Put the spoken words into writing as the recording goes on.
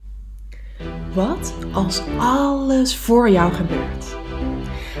Wat als alles voor jou gebeurt?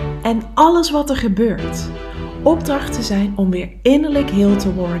 En alles wat er gebeurt, opdrachten zijn om weer innerlijk heel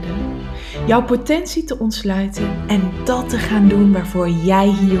te worden, jouw potentie te ontsluiten en dat te gaan doen waarvoor jij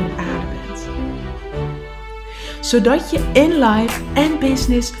hier op aarde bent. Zodat je in life en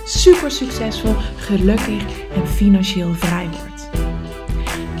business super succesvol, gelukkig en financieel vrij wordt.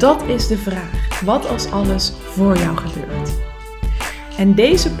 Dat is de vraag, wat als alles voor jou gebeurt? En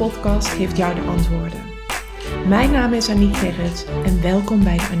deze podcast geeft jou de antwoorden. Mijn naam is Aniek Gerrits en welkom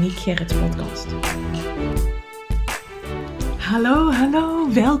bij de Aniek Gerrits podcast.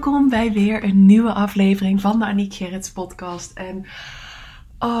 Hallo, welkom bij weer een nieuwe aflevering van de Aniek Gerrits podcast. En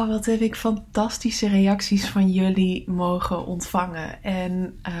wat heb ik fantastische reacties van jullie mogen ontvangen.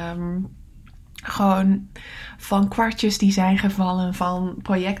 En gewoon van kwartjes die zijn gevallen, van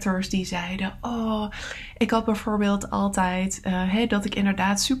projectors die zeiden, ik had bijvoorbeeld altijd dat ik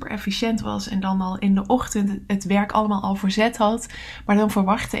inderdaad super efficiënt was en dan al in de ochtend het werk allemaal al verzet had. Maar dan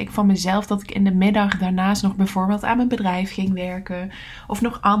verwachtte ik van mezelf dat ik in de middag daarnaast nog bijvoorbeeld aan mijn bedrijf ging werken of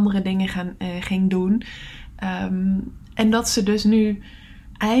nog andere dingen ging doen. En dat ze dus nu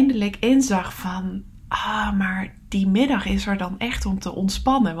eindelijk inzag van, maar die middag is er dan echt om te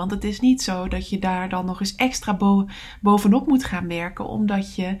ontspannen. Want het is niet zo dat je daar dan nog eens extra bovenop moet gaan werken,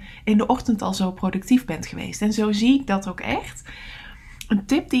 omdat je in de ochtend al zo productief bent geweest. En zo zie ik dat ook echt. Een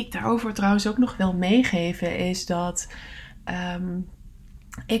tip die ik daarover trouwens ook nog wil meegeven is dat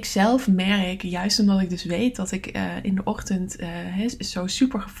ik zelf merk, juist omdat ik dus weet dat ik in de ochtend zo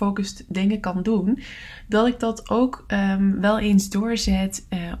super gefocust dingen kan doen, dat ik dat ook wel eens doorzet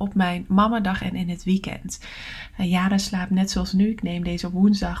op mijn mamadag en in het weekend. Jara slaapt net zoals nu. Ik neem deze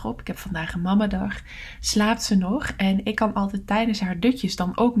woensdag op. Ik heb vandaag een mamadag. Slaapt ze nog en ik kan altijd tijdens haar dutjes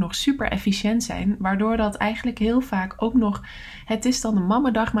dan ook nog super efficiënt zijn, waardoor dat eigenlijk heel vaak ook nog, het is dan een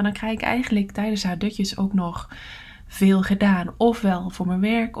mamadag, maar dan krijg ik eigenlijk tijdens haar dutjes ook nog veel gedaan. Ofwel voor mijn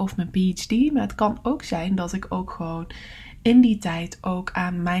werk of mijn PhD. Maar het kan ook zijn dat ik ook gewoon in die tijd ook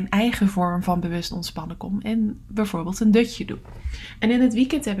aan mijn eigen vorm van bewust ontspannen kom. En bijvoorbeeld een dutje doe. En in het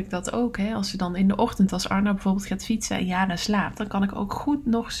weekend heb ik dat ook. Als ze dan in de ochtend, als Arno bijvoorbeeld gaat fietsen en Jana slaapt, dan kan ik ook goed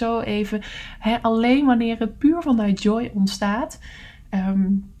nog zo even, alleen wanneer het puur vanuit joy ontstaat,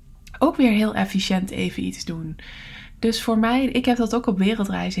 ook weer heel efficiënt even iets doen. Dus voor mij, ik heb dat ook op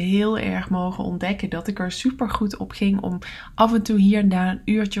wereldreizen heel erg mogen ontdekken. Dat ik er super goed op ging om af en toe hier en daar een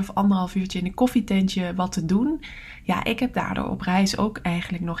uurtje of 1,5 uurtje in een koffietentje wat te doen. Ja, ik heb daardoor op reis ook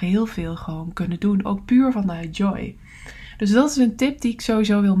eigenlijk nog heel veel gewoon kunnen doen. Ook puur vanuit joy. Dus dat is een tip die ik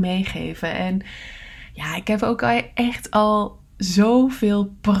sowieso wil meegeven. En ja, ik heb ook echt al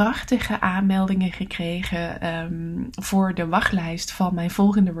zoveel prachtige aanmeldingen gekregen voor de wachtlijst van mijn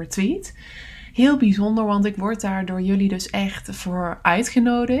volgende retreat. Heel bijzonder, want ik word daar door jullie dus echt voor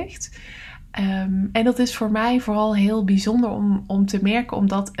uitgenodigd. En dat is voor mij vooral heel bijzonder om te merken,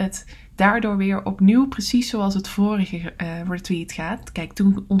 omdat het daardoor weer opnieuw precies zoals het vorige retreat gaat. Kijk,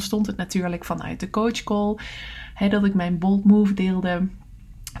 toen ontstond het natuurlijk vanuit de coach call, dat ik mijn bold move deelde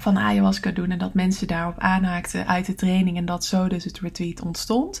van ayahuasca doen en dat mensen daarop aanhaakten uit de training en dat zo dus het retreat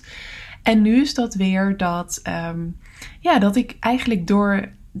ontstond. En nu is dat weer dat ik eigenlijk door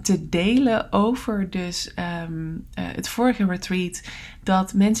te delen over dus het vorige retreat,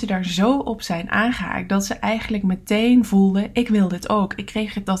 dat mensen daar zo op zijn aangehaakt, dat ze eigenlijk meteen voelden, ik wil dit ook. Ik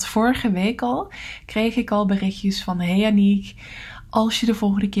kreeg dat vorige week al, kreeg ik al berichtjes van, hey Aniek, als je de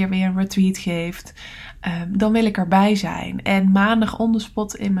volgende keer weer een retreat geeft, dan wil ik erbij zijn. En maandag on the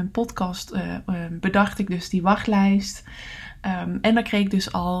spot in mijn podcast bedacht ik dus die wachtlijst. En daar kreeg ik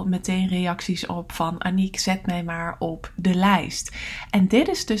dus al meteen reacties op van, Aniek, zet mij maar op de lijst. En dit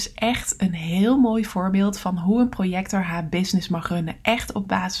is dus echt een heel mooi voorbeeld van hoe een projector haar business mag runnen. Echt op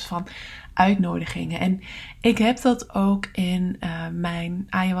basis van uitnodigingen. En ik heb dat ook in mijn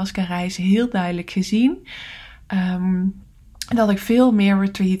ayahuasca reis heel duidelijk gezien. Dat ik veel meer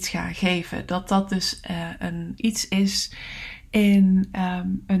retreats ga geven. Dat dus iets is in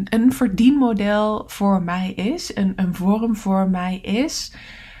een verdienmodel voor mij is. Een vorm voor mij is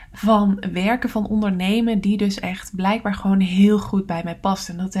van werken, van ondernemen, die dus echt blijkbaar gewoon heel goed bij mij past.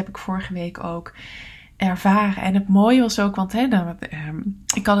 En dat heb ik vorige week ook ervaren. En het mooie was ook, want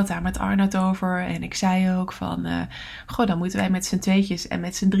ik had het daar met Arnoud over en ik zei ook van, dan moeten wij met z'n tweetjes en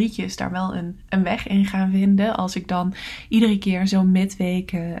met z'n drietjes daar wel een weg in gaan vinden, als ik dan iedere keer zo'n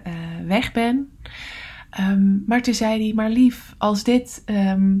midweek weg ben. Maar toen zei hij, maar lief, als dit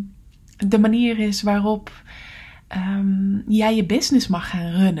de manier is waarop jij je business mag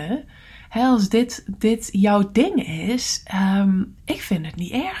gaan runnen, als dit jouw ding is, ik vind het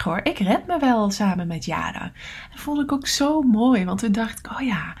niet erg hoor. Ik red me wel samen met Jara. Dat vond ik ook zo mooi, want toen dacht ik,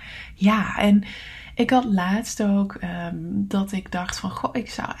 ja. En ik had laatst ook dat ik dacht van, ik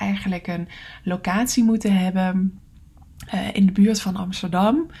zou eigenlijk een locatie moeten hebben in de buurt van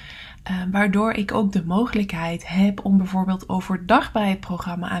Amsterdam. Waardoor ik ook de mogelijkheid heb om bijvoorbeeld overdag bij het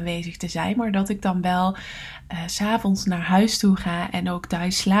programma aanwezig te zijn. Maar dat ik dan wel 's avonds naar huis toe ga en ook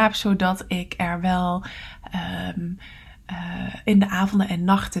thuis slaap. Zodat ik er wel in de avonden en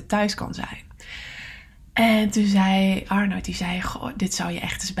nachten thuis kan zijn. En toen zei Arnoud, dit zou je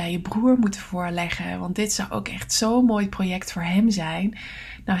echt eens bij je broer moeten voorleggen. Want dit zou ook echt zo'n mooi project voor hem zijn.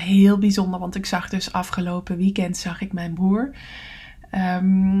 Nou, heel bijzonder, want ik zag dus afgelopen weekend mijn broer.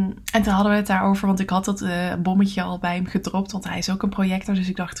 En toen hadden we het daarover, want ik had dat bommetje al bij hem gedropt. Want hij is ook een projector, dus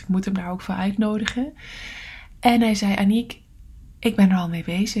ik dacht, ik moet hem daar ook voor uitnodigen. En hij zei, Aniek, ik ben er al mee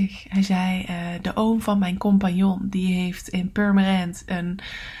bezig. Hij zei, de oom van mijn compagnon, die heeft in Purmerend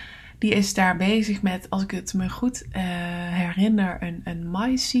die is daar bezig met, als ik het me goed herinner, een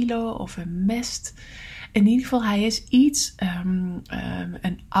maïssilo of een mest. In ieder geval, hij is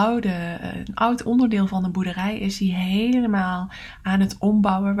een oud onderdeel van een boerderij is hij helemaal aan het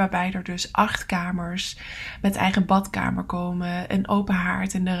ombouwen. Waarbij er dus 8 kamers met eigen badkamer komen. Een open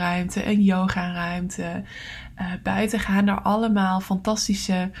haard in de ruimte, een yoga-ruimte. Buiten gaan er allemaal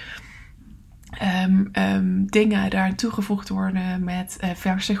fantastische dingen daar toegevoegd worden met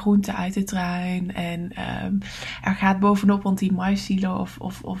verse groenten uit de tuin. En er gaat bovenop, want die maïssilo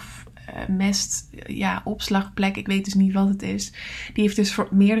of mest, opslagplek, ik weet dus niet wat het is. Die heeft dus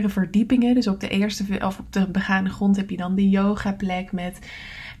meerdere verdiepingen. Dus op de eerste of op de begane grond heb je dan de yogaplek met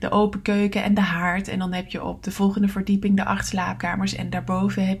de open keuken en de haard. En dan heb je op de volgende verdieping de 8 slaapkamers. En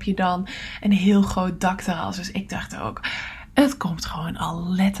daarboven heb je dan een heel groot dakterras. Dus ik dacht ook, het komt gewoon al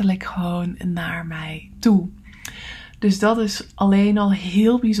letterlijk gewoon naar mij toe. Dus dat is alleen al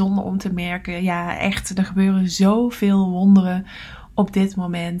heel bijzonder om te merken. Ja, echt, er gebeuren zoveel wonderen op dit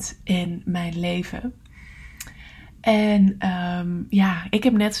moment in mijn leven. En ik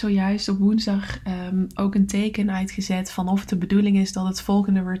heb net zojuist op woensdag ook een teken uitgezet van of het de bedoeling is dat het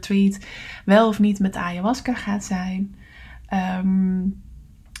volgende retreat wel of niet met ayahuasca gaat zijn.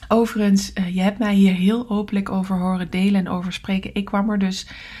 Overigens, je hebt mij hier heel openlijk over horen delen en over spreken. Ik kwam er dus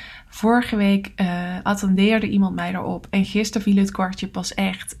vorige week, attendeerde iemand mij daarop. En gisteren viel het kwartje pas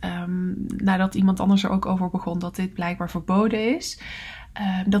echt, nadat iemand anders er ook over begon, dat dit blijkbaar verboden is.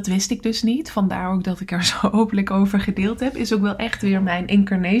 Dat wist ik dus niet. Vandaar ook dat ik er zo openlijk over gedeeld heb. Is ook wel echt weer mijn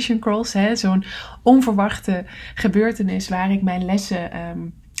incarnation cross. Zo'n onverwachte gebeurtenis waar ik mijn lessen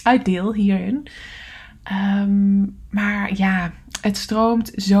uitdeel hierin. Maar ja, het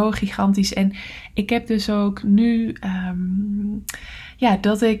stroomt zo gigantisch. En ik heb dus ook nu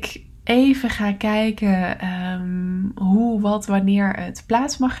dat ik even ga kijken hoe, wat, wanneer het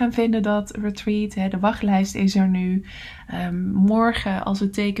plaats mag gaan vinden, dat retreat. De wachtlijst is er nu. Morgen, als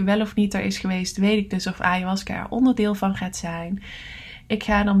het teken wel of niet er is geweest, weet ik dus of ayahuasca er onderdeel van gaat zijn. Ik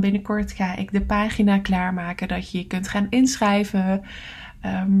ga dan binnenkort de pagina klaarmaken dat je je kunt gaan inschrijven.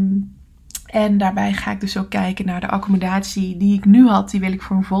 En daarbij ga ik dus ook kijken naar de accommodatie die ik nu had. Die wil ik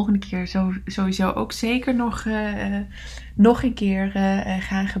voor een volgende keer sowieso ook zeker nog een keer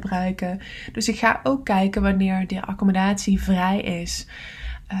gaan gebruiken. Dus ik ga ook kijken wanneer de accommodatie vrij is.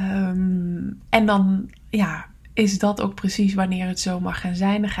 En dan is dat ook precies wanneer het zo mag gaan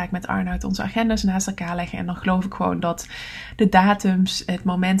zijn. Dan ga ik met Arnoud onze agendas naast elkaar leggen. En dan geloof ik gewoon dat de datums, het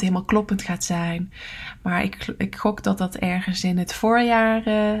moment helemaal kloppend gaat zijn. Maar ik gok dat dat ergens in het voorjaar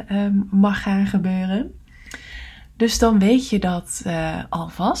mag gaan gebeuren. Dus dan weet je dat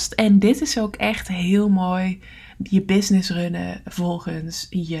alvast. En dit is ook echt heel mooi. Je business runnen volgens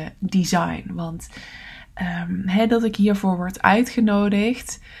je design. Want dat ik hiervoor word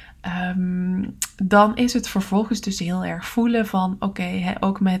uitgenodigd. Dan is het vervolgens dus heel erg voelen van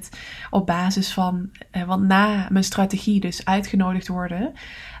ook op basis van, want na mijn strategie dus uitgenodigd worden,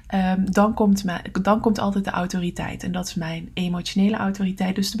 dan komt altijd de autoriteit. En dat is mijn emotionele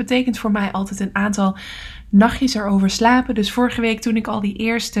autoriteit. Dus dat betekent voor mij altijd een aantal nachtjes erover slapen. Dus vorige week toen ik al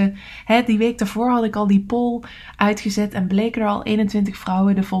die week daarvoor had ik al die poll uitgezet en bleken er al 21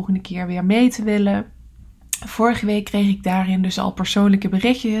 vrouwen de volgende keer weer mee te willen. Vorige week kreeg ik daarin dus al persoonlijke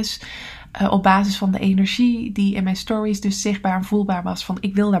berichtjes op basis van de energie die in mijn stories dus zichtbaar en voelbaar was van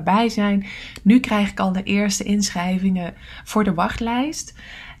ik wil daarbij zijn. Nu krijg ik al de eerste inschrijvingen voor de wachtlijst.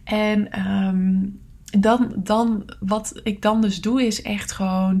 En dan wat ik dan dus doe is echt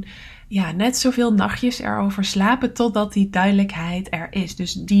gewoon net zoveel nachtjes erover slapen totdat die duidelijkheid er is.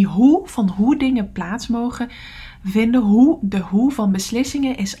 Dus die hoe van hoe dingen plaats mogen vinden, de hoe van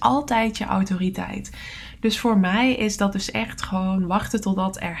beslissingen is altijd je autoriteit. Dus voor mij is dat dus echt gewoon wachten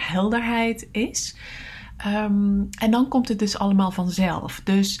totdat er helderheid is. En dan komt het dus allemaal vanzelf.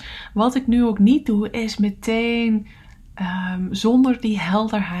 Dus wat ik nu ook niet doe, is meteen zonder die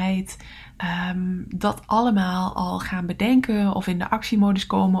helderheid dat allemaal al gaan bedenken of in de actiemodus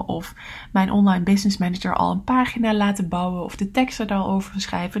komen of mijn online business manager al een pagina laten bouwen of de tekst er al over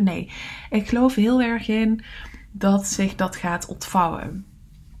schrijven. Nee, ik geloof heel erg in dat zich dat gaat ontvouwen.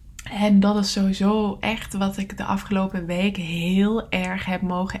 En dat is sowieso echt wat ik de afgelopen week heel erg heb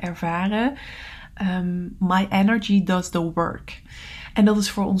mogen ervaren. My energy does the work. En dat is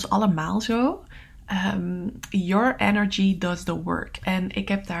voor ons allemaal zo. Your energy does the work. En ik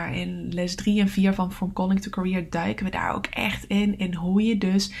heb daar in les 3 en 4 van From Calling to Career duiken we daar ook echt in hoe je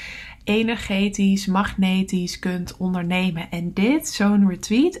dus energetisch, magnetisch kunt ondernemen. En dit, zo'n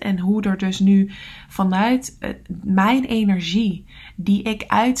retreat en hoe er dus nu vanuit mijn energie die ik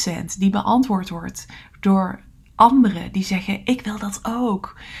uitzend, die beantwoord wordt door anderen die zeggen ik wil dat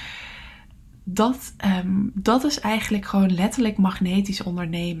ook. Dat is eigenlijk gewoon letterlijk magnetisch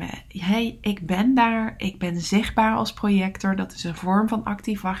ondernemen. Ik ben daar, ik ben zichtbaar als projector. Dat is een vorm van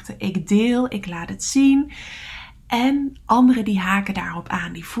actief wachten. Ik deel, ik laat het zien. En anderen die haken daarop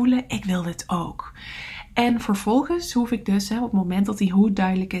aan, die voelen, ik wil dit ook. En vervolgens hoef ik dus, op het moment dat die hoe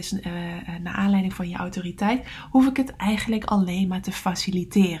duidelijk is, naar aanleiding van je autoriteit, hoef ik het eigenlijk alleen maar te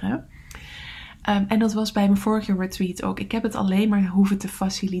faciliteren. En dat was bij mijn vorige retreat ook. Ik heb het alleen maar hoeven te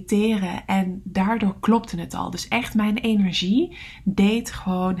faciliteren en daardoor klopte het al. Dus echt mijn energie deed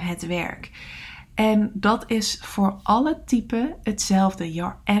gewoon het werk. En dat is voor alle typen hetzelfde.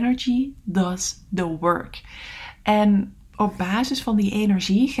 Your energy does the work. En op basis van die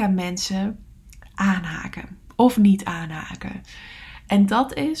energie gaan mensen aanhaken of niet aanhaken. En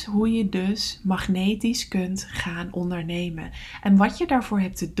dat is hoe je dus magnetisch kunt gaan ondernemen. En wat je daarvoor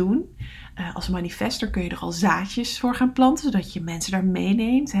hebt te doen, als manifester kun je er al zaadjes voor gaan planten, zodat je mensen daar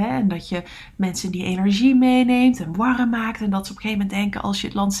meeneemt. En dat je mensen die energie meeneemt en warm maakt. En dat ze op een gegeven moment denken als je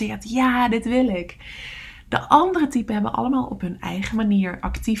het lanceert, ja, dit wil ik. De andere typen hebben allemaal op hun eigen manier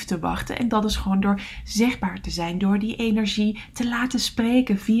actief te wachten. En dat is gewoon door zichtbaar te zijn, door die energie te laten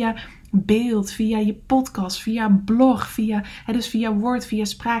spreken via beeld, via je podcast, via een blog, dus via woord, via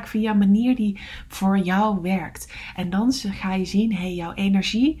spraak, via een manier die voor jou werkt. En dan ga je zien, jouw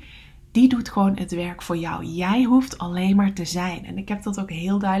energie, die doet gewoon het werk voor jou. Jij hoeft alleen maar te zijn. En ik heb dat ook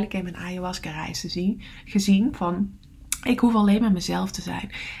heel duidelijk in mijn ayahuasca-reis gezien van, ik hoef alleen maar mezelf te zijn.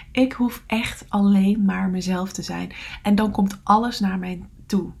 Ik hoef echt alleen maar mezelf te zijn. En dan komt alles naar mij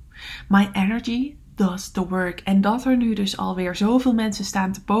toe. My energy does the work. En dat er nu dus alweer zoveel mensen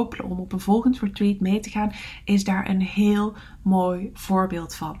staan te popelen om op een volgend retreat mee te gaan, is daar een heel mooi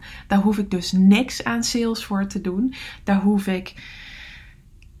voorbeeld van. Daar hoef ik dus niks aan sales voor te doen. Daar hoef ik...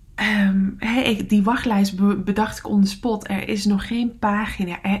 die wachtlijst bedacht ik on the spot. Er is nog geen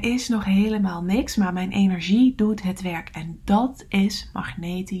pagina. Er is nog helemaal niks. Maar mijn energie doet het werk. En dat is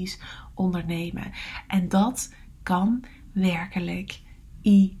magnetisch ondernemen. En dat kan werkelijk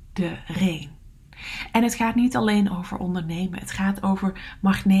iedereen. En het gaat niet alleen over ondernemen. Het gaat over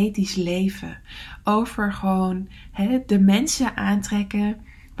magnetisch leven. Over gewoon de mensen aantrekken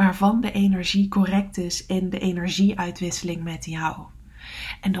waarvan de energie correct is in de energieuitwisseling met jou.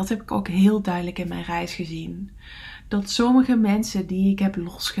 En dat heb ik ook heel duidelijk in mijn reis gezien. Dat sommige mensen die ik heb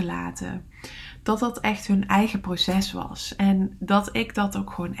losgelaten, dat echt hun eigen proces was. En dat ik dat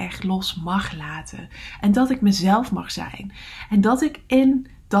ook gewoon echt los mag laten. En dat ik mezelf mag zijn. En dat ik in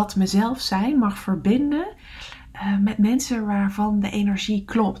dat mezelf zijn mag verbinden met mensen waarvan de energie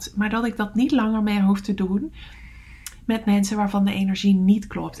klopt. Maar dat ik dat niet langer meer hoef te doen met mensen waarvan de energie niet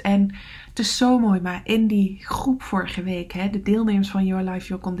klopt. En het is zo mooi, maar in die groep vorige week, de deelnemers van Your Life,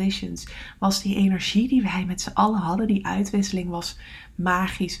 Your Conditions, was die energie die wij met z'n allen hadden, die uitwisseling was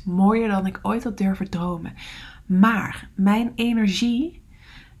magisch. Mooier dan ik ooit had durven dromen. Maar mijn energie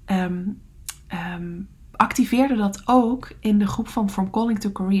activeerde dat ook in de groep van From Calling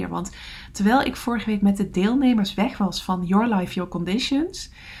to Career. Want terwijl ik vorige week met de deelnemers weg was van Your Life, Your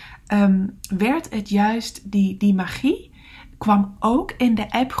Conditions, werd het juist die magie kwam ook in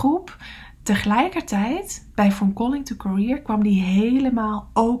de appgroep. Tegelijkertijd bij From Calling to Career kwam die helemaal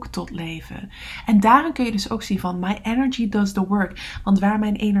ook tot leven. En daarin kun je dus ook zien van my energy does the work. Want waar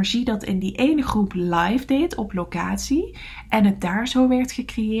mijn energie dat in die ene groep live deed op locatie en het daar zo werd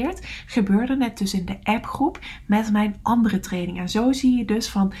gecreëerd, gebeurde het dus in de appgroep met mijn andere training. En zo zie je dus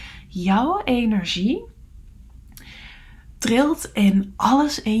van jouw energie trilt in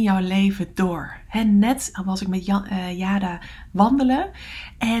alles in jouw leven door. Net was ik met Jada wandelen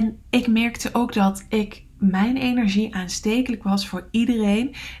en ik merkte ook dat mijn energie aanstekelijk was voor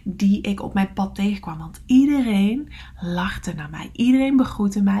iedereen die ik op mijn pad tegenkwam. Want iedereen lachte naar mij. Iedereen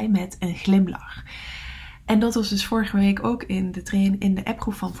begroette mij met een glimlach. En dat was dus vorige week ook in de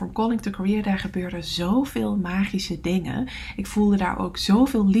appgroep van From Calling to Career. Daar gebeurden zoveel magische dingen. Ik voelde daar ook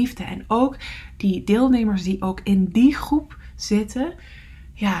zoveel liefde. En ook die deelnemers die ook in die groep zitten.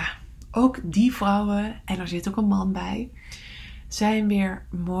 Ja, ook die vrouwen, en er zit ook een man bij, zijn weer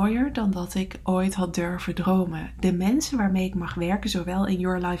mooier dan dat ik ooit had durven dromen. De mensen waarmee ik mag werken, zowel in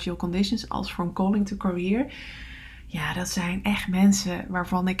Your Life, Your Conditions als From Calling to Career. Ja, dat zijn echt mensen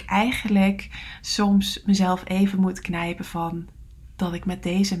waarvan ik eigenlijk soms mezelf even moet knijpen van dat ik met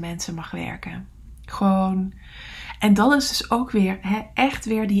deze mensen mag werken. Gewoon. En dat is dus ook weer echt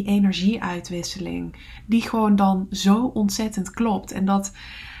weer die energieuitwisseling. Die gewoon dan zo ontzettend klopt. En dat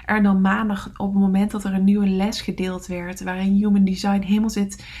er dan maandag op het moment dat er een nieuwe les gedeeld werd, waarin Human Design helemaal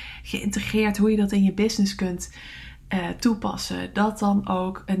zit geïntegreerd, hoe je dat in je business kunt toepassen. Dat dan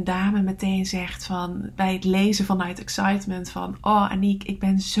ook een dame meteen zegt van, bij het lezen vanuit excitement van, oh Aniek, ik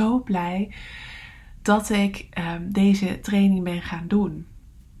ben zo blij dat ik deze training ben gaan doen.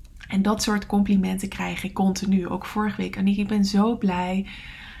 En dat soort complimenten krijg ik continu. Ook vorige week, Aniek, ik ben zo blij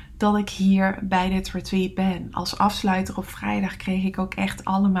dat ik hier bij dit retreat ben. Als afsluiter op vrijdag kreeg ik ook echt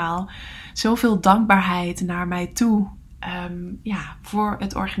allemaal zoveel dankbaarheid naar mij toe. Voor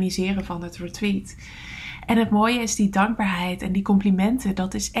het organiseren van het retreat. En het mooie is die dankbaarheid en die complimenten.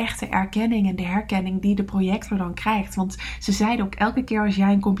 Dat is echt de erkenning en de herkenning die de projector dan krijgt. Want ze zeiden ook, elke keer als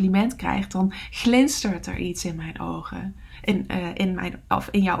jij een compliment krijgt, dan glinstert er iets in mijn ogen.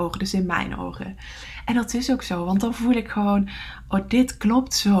 In jouw ogen, dus in mijn ogen. En dat is ook zo, want dan voel ik gewoon, oh, dit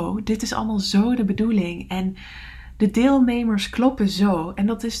klopt zo. Dit is allemaal zo de bedoeling. En de deelnemers kloppen zo. En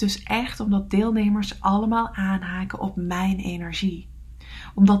dat is dus echt omdat deelnemers allemaal aanhaken op mijn energie.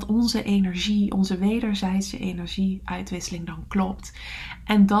 Omdat onze energie, onze wederzijdse energieuitwisseling dan klopt.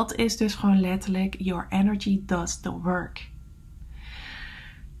 En dat is dus gewoon letterlijk, your energy does the work.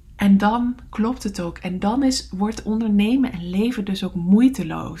 En dan klopt het ook. En dan wordt ondernemen en leven dus ook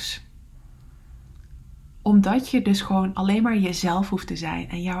moeiteloos. Omdat je dus gewoon alleen maar jezelf hoeft te zijn.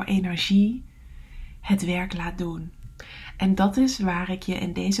 En jouw energie het werk laat doen. En dat is waar ik je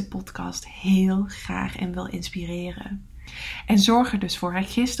in deze podcast heel graag in wil inspireren. En zorg er dus voor.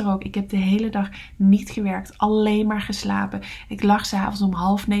 Gisteren ook. Ik heb de hele dag niet gewerkt. Alleen maar geslapen. Ik lag 's avonds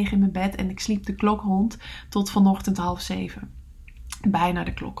om 8:30 in mijn bed. En ik sliep de klok rond tot vanochtend 6:30. Bijna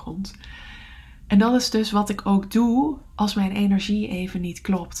de klok rond. En dat is dus wat ik ook doe als mijn energie even niet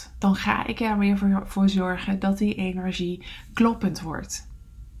klopt. Dan ga ik er weer voor zorgen dat die energie kloppend wordt.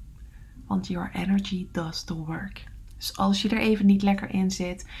 Want your energy does the work. Dus als je er even niet lekker in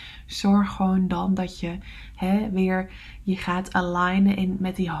zit, zorg gewoon dan dat je weer je gaat alignen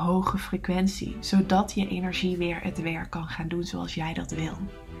met die hoge frequentie. Zodat je energie weer het werk kan gaan doen zoals jij dat wil.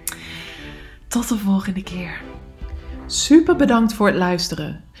 Tot de volgende keer. Super bedankt voor het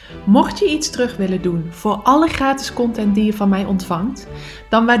luisteren. Mocht je iets terug willen doen voor alle gratis content die je van mij ontvangt,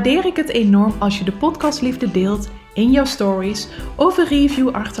 dan waardeer ik het enorm als je de podcast liefde deelt in jouw stories of een review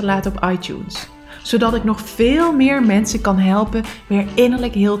achterlaat op iTunes. Zodat ik nog veel meer mensen kan helpen weer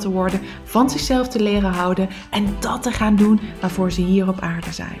innerlijk heel te worden, van zichzelf te leren houden en dat te gaan doen waarvoor ze hier op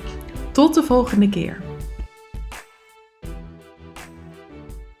aarde zijn. Tot de volgende keer.